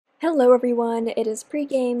Hello everyone, it is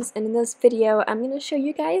pre-games, and in this video I'm going to show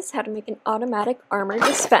you guys how to make an automatic armor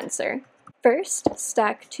dispenser. First,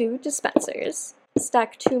 stack 2 dispensers.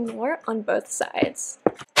 Stack 2 more on both sides.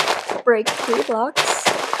 Break 3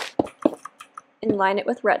 blocks and line it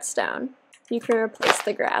with redstone. You can replace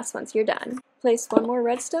the grass once you're done. Place 1 more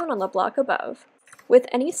redstone on the block above. With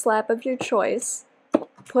any slab of your choice,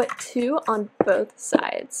 put 2 on both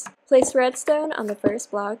sides. Place redstone on the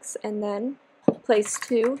first blocks and then place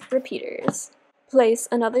 2 repeaters. Place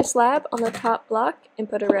another slab on the top block and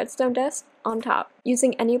put a redstone desk on top.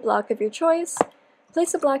 Using any block of your choice,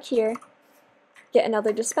 place a block here, get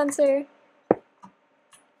another dispenser,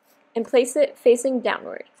 and place it facing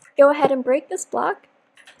downward. Go ahead and break this block,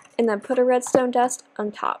 and then put a redstone desk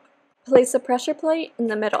on top. Place a pressure plate in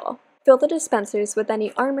the middle. Fill the dispensers with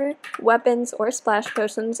any armor, weapons, or splash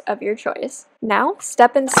potions of your choice. Now,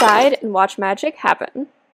 step inside and watch magic happen.